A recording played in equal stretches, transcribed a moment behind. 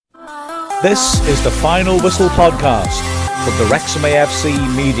This is the Final Whistle podcast from the Wrexham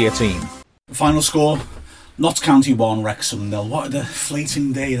AFC media team. Final score, Notts County 1, Wrexham 0. What a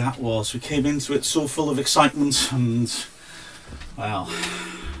deflating day that was. We came into it so full of excitement and, well,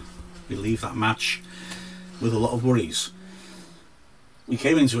 we leave that match with a lot of worries. We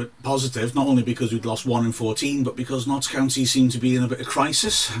came into it positive, not only because we'd lost 1 in 14, but because Notts County seemed to be in a bit of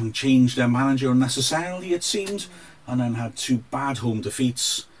crisis and changed their manager unnecessarily, it seemed, and then had 2 bad home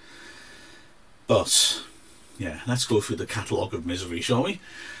defeats. But, yeah, let's go through the catalogue of misery, shall we?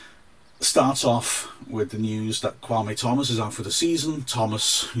 Starts off with the news that Kwame Thomas is out for the season.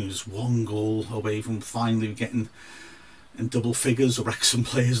 Thomas, who's 1 goal away from finally getting in double figures. A Wrexham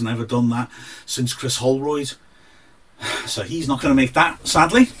player's never done that since Chris Holroyd. So he's not going to make that,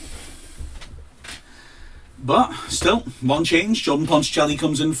 sadly. But still, one change. Jordan Ponticelli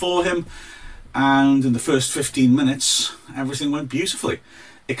comes in for him. And in the first 15 minutes, everything went beautifully.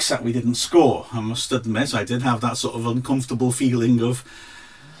 Except we didn't score. I must admit, I did have that sort of uncomfortable feeling of,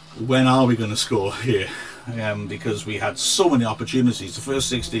 when are we going to score here? Because we had so many opportunities. The first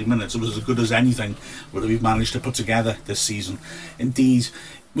 16 minutes was as good as anything that we've managed to put together this season. Indeed,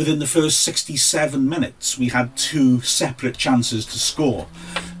 within the first 67 minutes, we had 2 separate chances to score.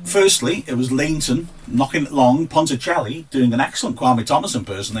 Firstly, it was Lainton knocking it long, Ponticelli doing an excellent Kwame Thomas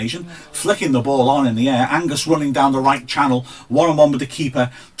impersonation, flicking the ball on in the air, Angus running down the right channel, one-on-one with the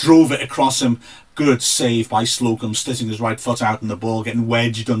keeper, drove it across him. Good save by Slocum, sticking his right foot out and the ball getting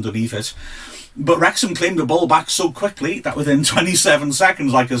wedged underneath it. But Wrexham claimed the ball back so quickly that within 27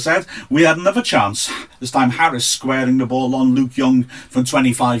 seconds, like I said, we had another chance. This time Harris squaring the ball on Luke Young from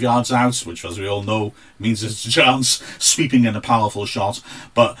 25 yards out, which, as we all know, means it's a chance, sweeping in a powerful shot.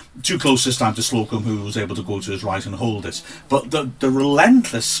 But too close this time to Slocum, who was able to go to his right and hold it. But the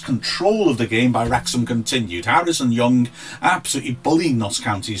relentless control of the game by Wrexham continued. Harris and Young absolutely bullying Notts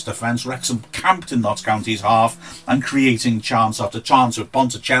County's defence. Wrexham camped in Notts County's half and creating chance after chance, with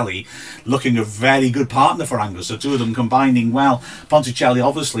Ponticelli looking a very good partner for Angus. The two of them combining well. Ponticelli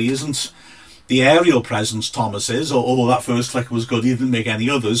obviously isn't the aerial presence Thomas is, although that first flick was good. He didn't make any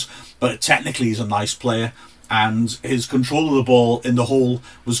others, but technically he's a nice player, and his control of the ball in the hole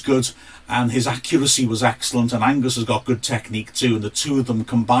was good, and his accuracy was excellent, and Angus has got good technique too, and the two of them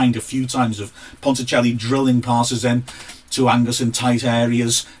combined a few times of Ponticelli drilling passes in to Angus in tight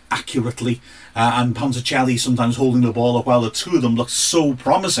areas accurately, and Ponticelli sometimes holding the ball up well. The two of them looked so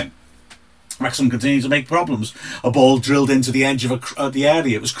promising. Wrexham continued to make problems. A ball drilled into the edge of the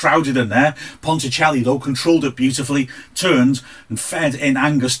area. It was crowded in there. Ponticelli, though, controlled it beautifully, turned and fed in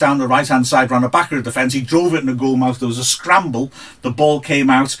Angus down the right-hand side, round the back of the defence. He drove it in the goal mouth. There was a scramble. The ball came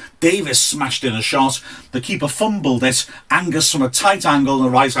out. Davis smashed in a shot. The keeper fumbled it. Angus, from a tight angle on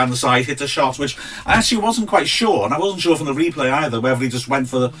the right-hand side, hit a shot, which I actually wasn't quite sure, and I wasn't sure from the replay either, whether he just went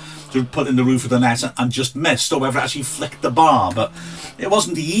to put in the roof of the net and just missed, or whether it actually flicked the bar. But it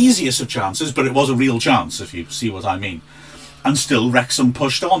wasn't the easiest of chances, but it was a real chance, if you see what I mean. And still, Wrexham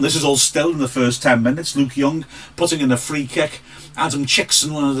pushed on. This is all still in the first 10 minutes. Luke Young putting in a free kick. Adam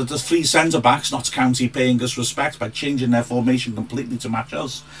Chickson, one of the 3 centre-backs, Notts County paying us respect by changing their formation completely to match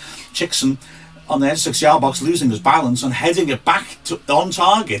us. Chickson on the 6-yard box, losing his balance and heading it back on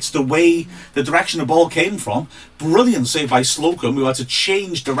target the direction the ball came from. Brilliant save by Slocum, who had to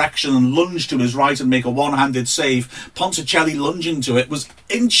change direction and lunge to his right and make a one-handed save. Ponticelli lunging to it was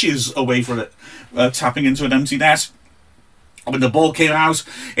inches away from it, tapping into an empty net. When the ball came out,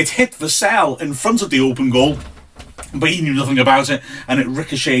 it hit Vassell in front of the open goal, but he knew nothing about it, and it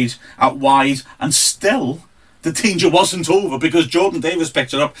ricocheted out wide, and still the danger wasn't over, because Jordan Davis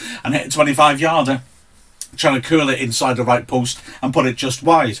picked it up and hit a 25-yarder, trying to curl it inside the right post and put it just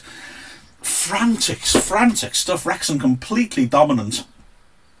wide. Frantic stuff. Wrexham completely dominant.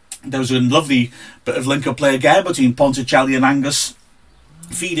 There was a lovely bit of link-up play again between Ponticelli and Angus,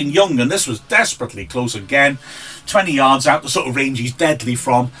 feeding Young, and this was desperately close again. 20 yards out, the sort of range he's deadly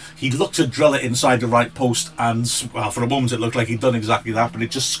from. He looked to drill it inside the right post, and, well, for a moment it looked like he'd done exactly that, but it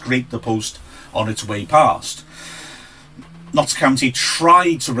just scraped the post on its way past. Notts County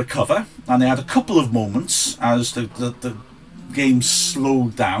tried to recover, and they had a couple of moments as the game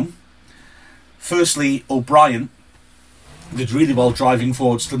slowed down. Firstly, O'Brien did really well driving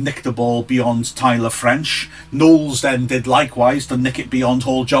forwards to nick the ball beyond Tyler French. Knowles then did likewise to nick it beyond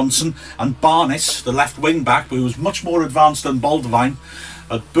Hall Johnson, and Barnett, the left wing back, who was much more advanced than Baldwin,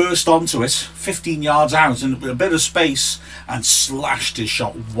 had burst onto it 15 yards out in a bit of space and slashed his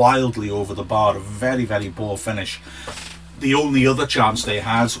shot wildly over the bar. A very, very poor finish. The only other chance they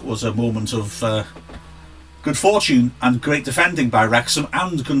had was a moment of good fortune and great defending by Wrexham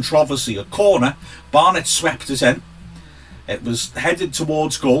and controversy. A corner, Barnett swept it in. It was headed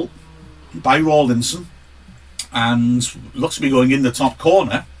towards goal. by Rawlinson and looks to be going in the top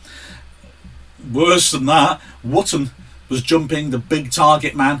corner. Worse than that, Wootton was jumping the big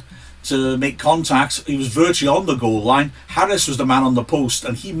target man to make contact. He was virtually on the goal line. Harris was the man on the post,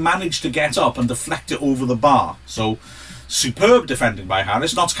 and he managed to get up and deflect it over the bar. So superb defending by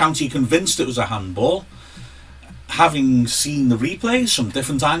Harris. Notts County convinced it was a handball. Having seen the replays from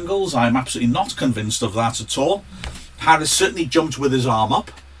different angles, I'm absolutely not convinced of that at all. Harris certainly jumped with his arm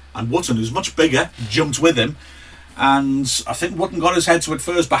up, and Wootton, who's much bigger, jumped with him. And I think Wootton got his head to it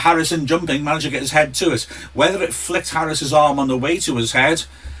first, but Harris, in jumping, managed to get his head to it. Whether it flicked Harris's arm on the way to his head,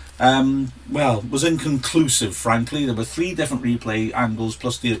 was inconclusive, frankly. There were 3 different replay angles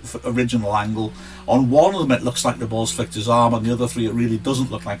plus the original angle. On one of them it looks like the ball's flicked his arm, on the other 3 it really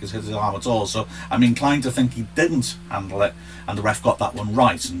doesn't look like it's hit his arm at all. So I'm inclined to think he didn't handle it, and the ref got that one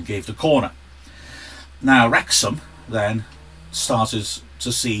right and gave the corner. Now Wrexham then started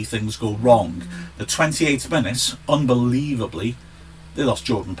to see things go wrong. The 28th minute, unbelievably, they lost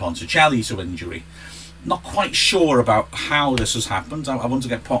Jordan Ponticelli to injury. Not quite sure about how this has happened. I want to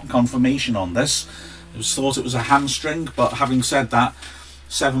get confirmation on this. It was thought it was a hamstring, but having said that,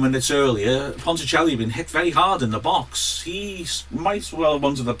 7 minutes earlier, Ponticelli had been hit very hard in the box. He might well have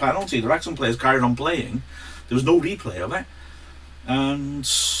wanted the penalty. The Wrexham players carried on playing. There was no replay of it. And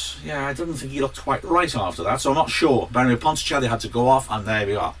yeah, I didn't think he looked quite right after that, so I'm not sure. But anyway, Ponticelli had to go off, and there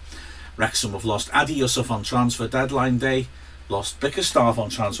we are. Wrexham have lost Adi Yusuf on transfer deadline day. Lost Bickerstaff on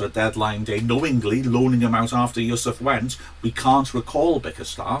transfer deadline day, knowingly loaning him out after Yusuf went. We can't recall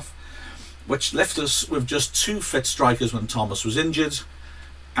Bickerstaff, which left us with just 2 fit strikers when Thomas was injured,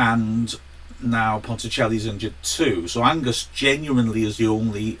 and now Ponticelli's injured too. So Angus genuinely is the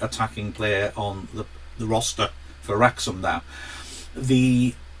only attacking player on the roster for Wrexham now.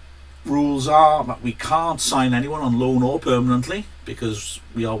 The rules are that we can't sign anyone on loan or permanently because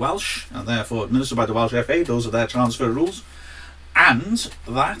we are Welsh and therefore administered by the Welsh FA. Those are their transfer rules. And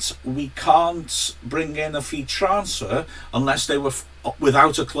that we can't bring in a free transfer unless they were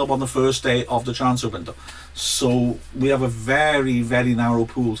without a club on the first day of the transfer window. So we have a very, very narrow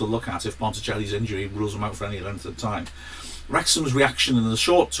pool to look at if Ponticelli's injury rules him out for any length of time. Wrexham's reaction in the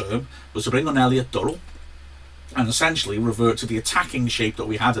short term was to bring on Elliot Durrell and essentially revert to the attacking shape that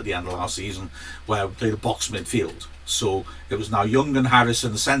we had at the end of last season, where we played a box midfield. So it was now Young and Harris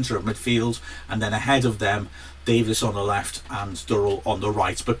in the centre of midfield, and then ahead of them Davis on the left and Durrell on the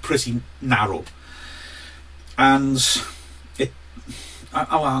right, but pretty narrow. And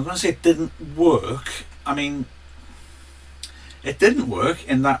I'm going to say it didn't work. I mean, it didn't work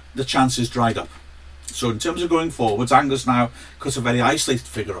in that the chances dried up. So in terms of going forwards, Angus now cuts a very isolated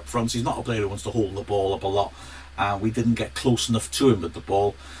figure up front. He's not a player who wants to hold the ball up a lot. We didn't get close enough to him with the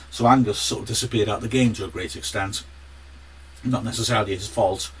ball. So Angus sort of disappeared out of the game to a great extent. Not necessarily his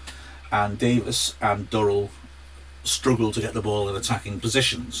fault. And Davis and Durrell struggled to get the ball in attacking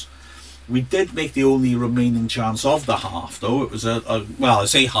positions. We did make the only remaining chance of the half, though. It was I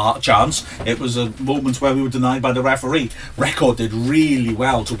say half chance. It was a moment where we were denied by the referee. Record did really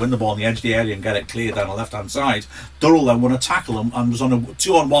well to win the ball on the edge of the area and get it cleared down the left-hand side. Durrell then won a tackle and was on a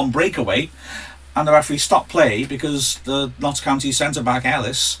 2-on-1 breakaway, and the referee stopped play because the Notts County centre-back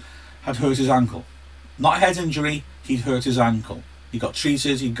Ellis had hurt his ankle. Not a head injury, he'd hurt his ankle. He got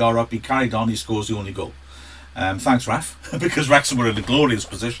treated, he got up, he carried on, he scores the only goal. Thanks, Raf, because Wrexham were in a glorious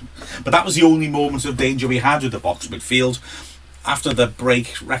position. But that was the only moment of danger we had with the box midfield. After the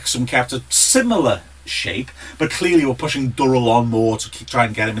break, Wrexham kept a similar shape, but clearly were pushing Durrell on more to try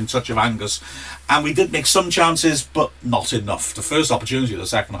and get him in touch of Angus. And we did make some chances, but not enough. The first opportunity of the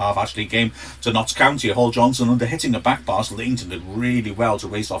second half actually came to Notts County. Hall Johnson, under hitting a back pass, Leighton did really well to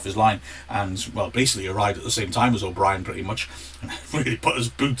race off his line and, well, basically arrived at the same time as O'Brien pretty much, and really put his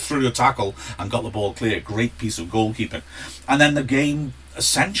boot through the tackle and got the ball clear. Great piece of goalkeeping. And then the game,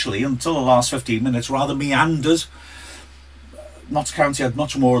 essentially, until the last 15 minutes, rather meandered. Notts County had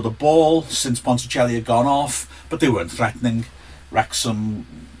much more of the ball since Ponticelli had gone off, but they weren't threatening. Wrexham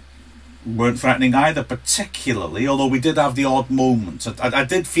weren't threatening either, particularly, although we did have the odd moment. I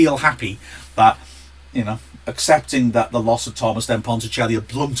did feel happy that, accepting that the loss of Thomas, then Ponticelli had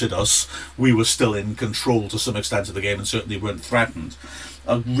blunted us, we were still in control to some extent of the game and certainly weren't threatened.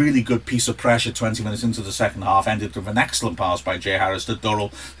 A really good piece of pressure 20 minutes into the second half ended with an excellent pass by Jay Harris to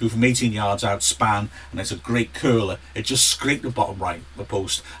Durrell, who from 18 yards out span, and it's a great curler. It just scraped the bottom right of the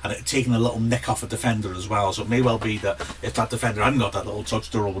post, and it had taken a little nick off a defender as well, so it may well be that if that defender hadn't got that little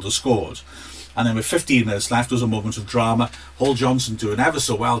touch, Durrell would have scored. And then with 15 minutes left, there was a moment of drama. Hall Johnson doing ever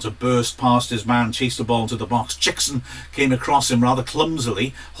so well to burst past his man, chase the ball into the box. Chickson came across him rather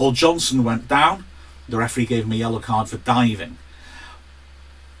clumsily. Hall Johnson went down. The referee gave him a yellow card for diving.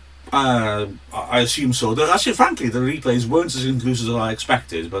 I assume so. Actually, frankly, the replays weren't as inclusive as I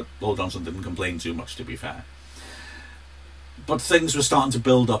expected, but Paul Johnson didn't complain too much, to be fair. But things were starting to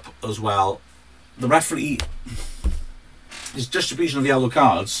build up as well. The referee, his distribution of yellow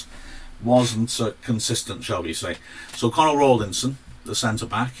cards wasn't consistent, shall we say. So Conor Rawlinson, the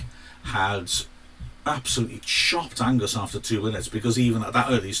centre-back, had absolutely chopped Angus after 2 minutes, because even at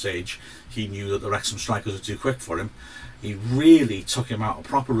that early stage he knew that the Wrexham strikers were too quick for him. He really took him out, a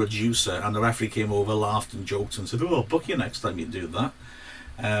proper reducer, and the referee came over, laughed and joked and said, "Oh, I'll book you next time you do that."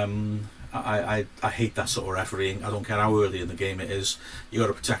 I hate that sort of refereeing. I don't care how early in the game it is. You got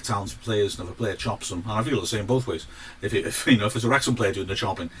to protect talented players, and if a player chops them, and I feel the same both ways. If it's a Wrexham player doing the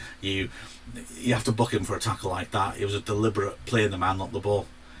chopping, you have to book him for a tackle like that. It was a deliberate playing the man, not the ball.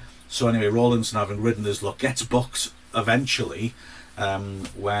 So anyway, Rawlinson, having ridden his luck, gets booked eventually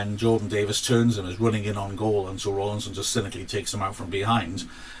when Jordan Davis turns him, is running in on goal, and so Rawlinson just cynically takes him out from behind.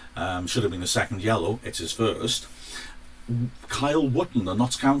 Should have been the second yellow. It's his first. Kyle Wootton, the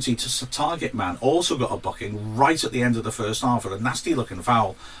Notts County target man, also got a booking right at the end of the first half for a nasty looking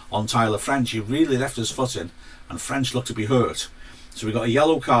foul on Tyler French. He really left his foot in, and French looked to be hurt. So we got a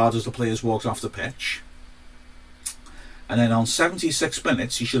yellow card as the players walked off the pitch. And then on 76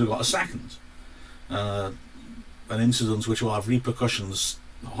 minutes, he should have got a second. An incident which will have repercussions,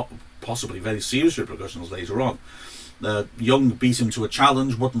 possibly very serious repercussions later on. Young beat him to a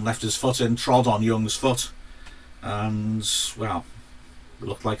challenge. Wootton left his foot in, trod on Young's foot, and, well, it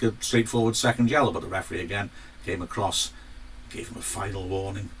looked like a straightforward second yellow, but the referee again came across, gave him a final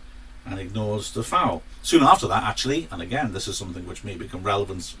warning, and ignores the foul. Soon after that, actually, and again, this is something which may become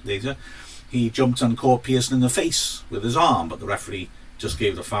relevant later, he jumped and caught Pearson in the face with his arm, but the referee just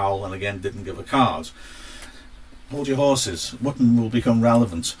gave the foul and again didn't give a card. Hold your horses. Wootton will become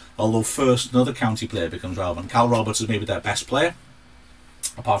relevant, although first another county player becomes relevant. Cal Roberts is maybe their best player,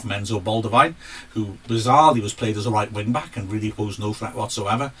 apart from Enzo Baldovine, who bizarrely was played as a right wing back and really posed no threat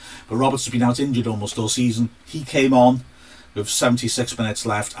whatsoever. But Roberts has been out injured almost all season. He came on with 76 minutes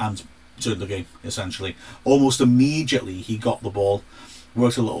left and turned the game, essentially. Almost immediately he got the ball,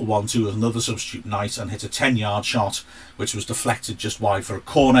 worked a little 1-2 with another substitute, Knight, and hit a 10-yard shot which was deflected just wide for a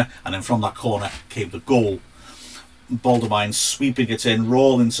corner, and then from that corner came the goal. Baldovine sweeping it in,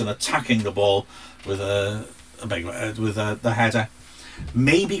 Rawlinson attacking the ball with the header,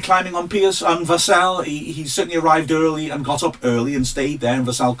 maybe climbing on Pearce and Vassell. He certainly arrived early and got up early and stayed there, and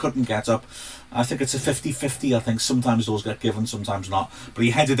Vassell couldn't get up. I think it's a 50-50. I think sometimes those get given, sometimes not, but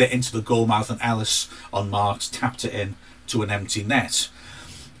he headed it into the goal mouth, and Ellis, unmarked, tapped it in to an empty net.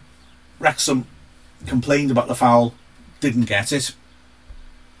 Wrexham complained about the foul, didn't get it,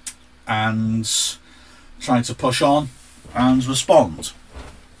 and tried to push on and respond.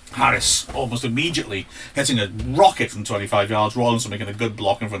 Harris almost immediately hitting a rocket from 25 yards, Rawlinson making a good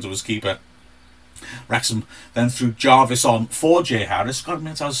block in front of his keeper. Wrexham then threw Jarvis on for Jay Harris. God,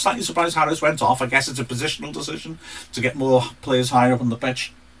 I was slightly surprised Harris went off. I guess it's a positional decision to get more players higher up on the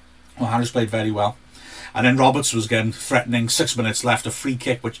pitch. Well, Harris played very well. And then Roberts was again threatening. 6 minutes left, a free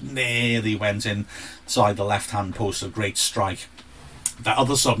kick which nearly went inside the left-hand post. A great strike. That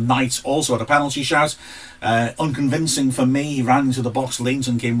other sub, Knight, also had a penalty shout. Unconvincing for me. He ran into the box.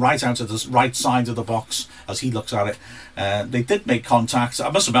 Laneton came right out of the right side of the box as he looks at it. They did make contact. I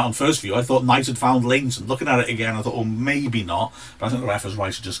must admit, on first view, I thought Knight had found Laneton. Looking at it again, I thought, oh, maybe not. But I think the ref was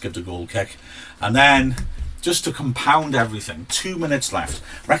right to just give the goal kick. And then, just to compound everything, 2 minutes left.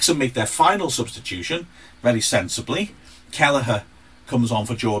 Wrexham make their final substitution, very sensibly. Kelleher comes on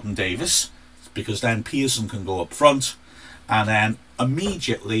for Jordan Davis, because then Pearson can go up front. And then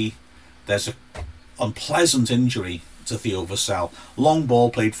immediately there's an unpleasant injury to Theo Vassell. Long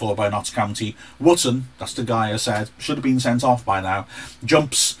ball played for by Notts County. Wootton, that's the guy I said, should have been sent off by now.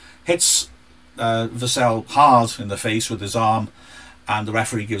 Jumps, hits Vassell hard in the face with his arm, and the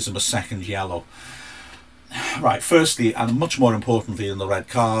referee gives him a second yellow. Right, firstly, and much more importantly than the red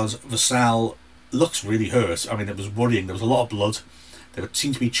cards, Vassell looks really hurt. I mean, it was worrying. There was a lot of blood. They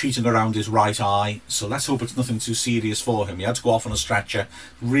seemed to be treating around his right eye, so let's hope it's nothing too serious for him. He had to go off on a stretcher.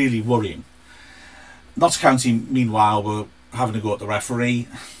 Really worrying. Notts County, meanwhile, were having a go at the referee.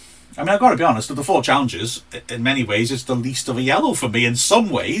 I mean, I've got to be honest, of the four challenges, in many ways, it's the least of a yellow for me in some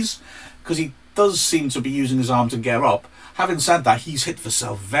ways, because he does seem to be using his arm to get up. Having said that, he's hit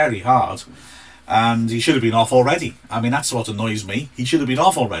Vassell very hard, and he should have been off already. I mean, that's what annoys me. He should have been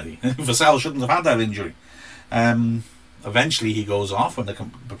off already. Vassell shouldn't have had that injury. Eventually he goes off when the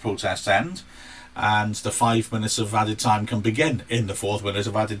protests end, and the 5 minutes of added time can begin. In the 4th minute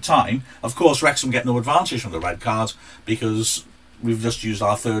of added time, of course, Wrexham get no advantage from the red card, because we've just used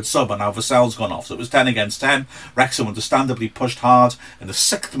our third sub and now Vassell's gone off. So it was 10 against 10. Wrexham understandably pushed hard. In the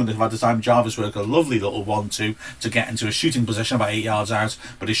 6th minute of added time, Jarvis worked a lovely little 1-2 to get into a shooting position about 8 yards out,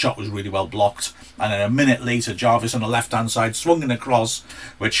 but his shot was really well blocked. And then a minute later, Jarvis on the left-hand side swung in a cross,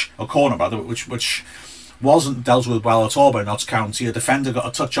 a corner rather, which wasn't dealt with well at all by Notts County. A defender got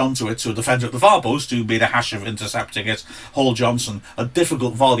a touch onto it, so a defender at the far post who made a hash of intercepting it. Hall Johnson, a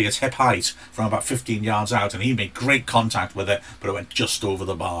difficult volley at hip height from about 15 yards out, and he made great contact with it, but it went just over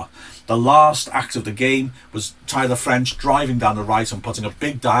the bar. The last act of the game was Tyler French driving down the right and putting a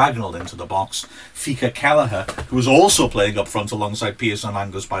big diagonal into the box. Fika Kelleher, who was also playing up front alongside Pearson and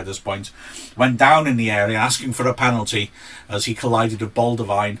Angus by this point, went down in the area asking for a penalty as he collided with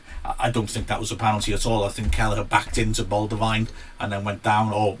Baldovine. I don't think that was a penalty at all. I think Kelleher backed into Baldovine and then went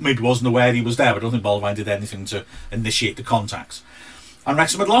down, or maybe wasn't aware he was there, but I don't think Baldovine did anything to initiate the contact. And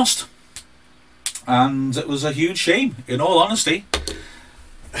Wrexham had lost. And it was a huge shame, in all honesty.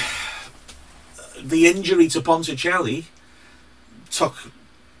 The injury to Ponticelli took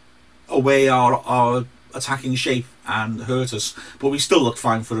away our attacking shape and hurt us, but we still looked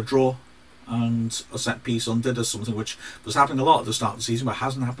fine for a draw, and a set piece undid us, something which was happening a lot at the start of the season but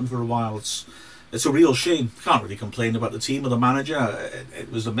hasn't happened for a while. It's a real shame. Can't really complain about the team or the manager.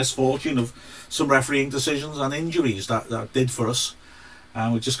 It was a misfortune of some refereeing decisions and injuries that did for us,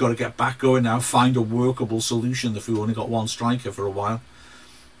 and we've just got to get back going now, find a workable solution if we only got one striker for a while,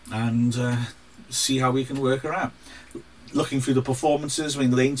 and see how we can work around. Looking through the performances, I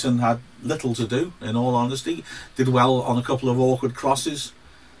mean, Leighton had little to do, in all honesty. Did well on a couple of awkward crosses.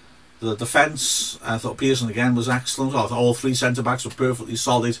 The defence, I thought Pearson again was excellent. I thought all three centre-backs were perfectly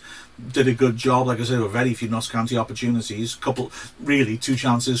solid. Did a good job. Like I said, there were very few Notts County opportunities. Two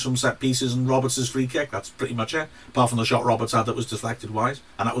chances from set pieces and Roberts' free kick. That's pretty much it. Apart from the shot Roberts had that was deflected wide,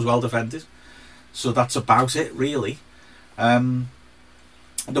 and that was well defended. So that's about it, really. The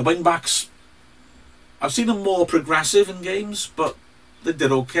wing-backs, I've seen them more progressive in games, but they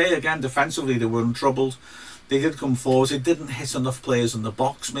did okay. Again, defensively, they were untroubled. They did come forward. They didn't hit enough players in the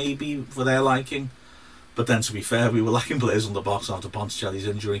box, maybe, for their liking. But then, to be fair, we were lacking players in the box after Ponticelli's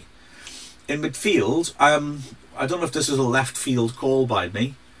injury. In midfield, I don't know if this is a left field call by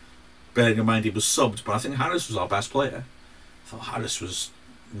me, bearing in mind he was subbed, but I think Harris was our best player. I thought Harris was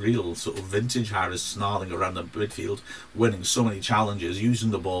real sort of vintage Harris, snarling around the midfield, winning so many challenges,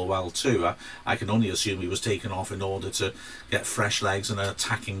 using the ball well too. I can only assume he was taken off in order to get fresh legs and an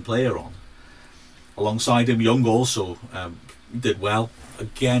attacking player on. Alongside him, Young also did well.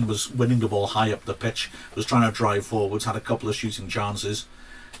 Again, was winning the ball high up the pitch, was trying to drive forwards, had a couple of shooting chances.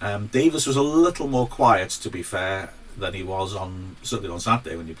 Davis was a little more quiet, to be fair, than he was certainly on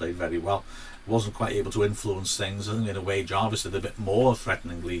Saturday when he played very well. Wasn't quite able to influence things. I think in a way Jarvis did a bit more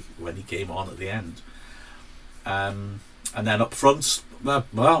threateningly when he came on at the end. And then up front,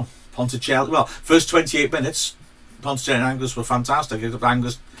 Ponticelli, first 28 minutes, Ponticelli and Angus were fantastic.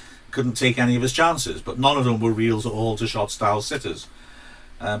 Angus couldn't take any of his chances, but none of them were real shot style sitters.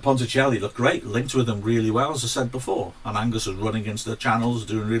 Ponticelli looked great, linked with them really well, as I said before, and Angus was running into the channels,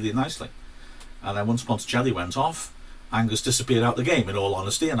 doing really nicely. And then once Ponticelli went off, Angus disappeared out the game, in all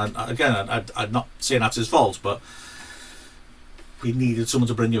honesty. And I'm not saying that's his fault, but we needed someone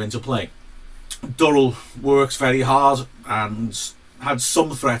to bring him into play. Durrell works very hard and had some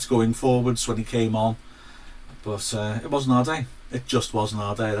threat going forwards when he came on, but it wasn't our day. It just wasn't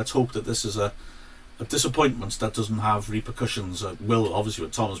our day. Let's hope that this is a disappointment that doesn't have repercussions. Obviously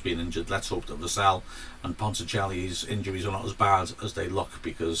with Thomas being injured, let's hope that Vassell and Ponticelli's injuries are not as bad as they look,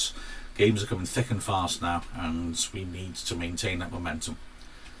 because games are coming thick and fast now, and we need to maintain that momentum.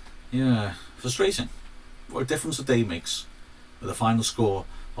 Yeah, frustrating. What a difference a day makes. With the final score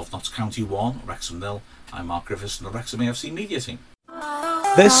of Notts County 1, Wrexham 0, I'm Mark Griffiths and the Wrexham AFC media team.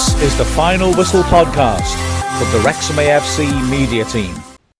 This is the Final Whistle podcast from the Wrexham AFC media team.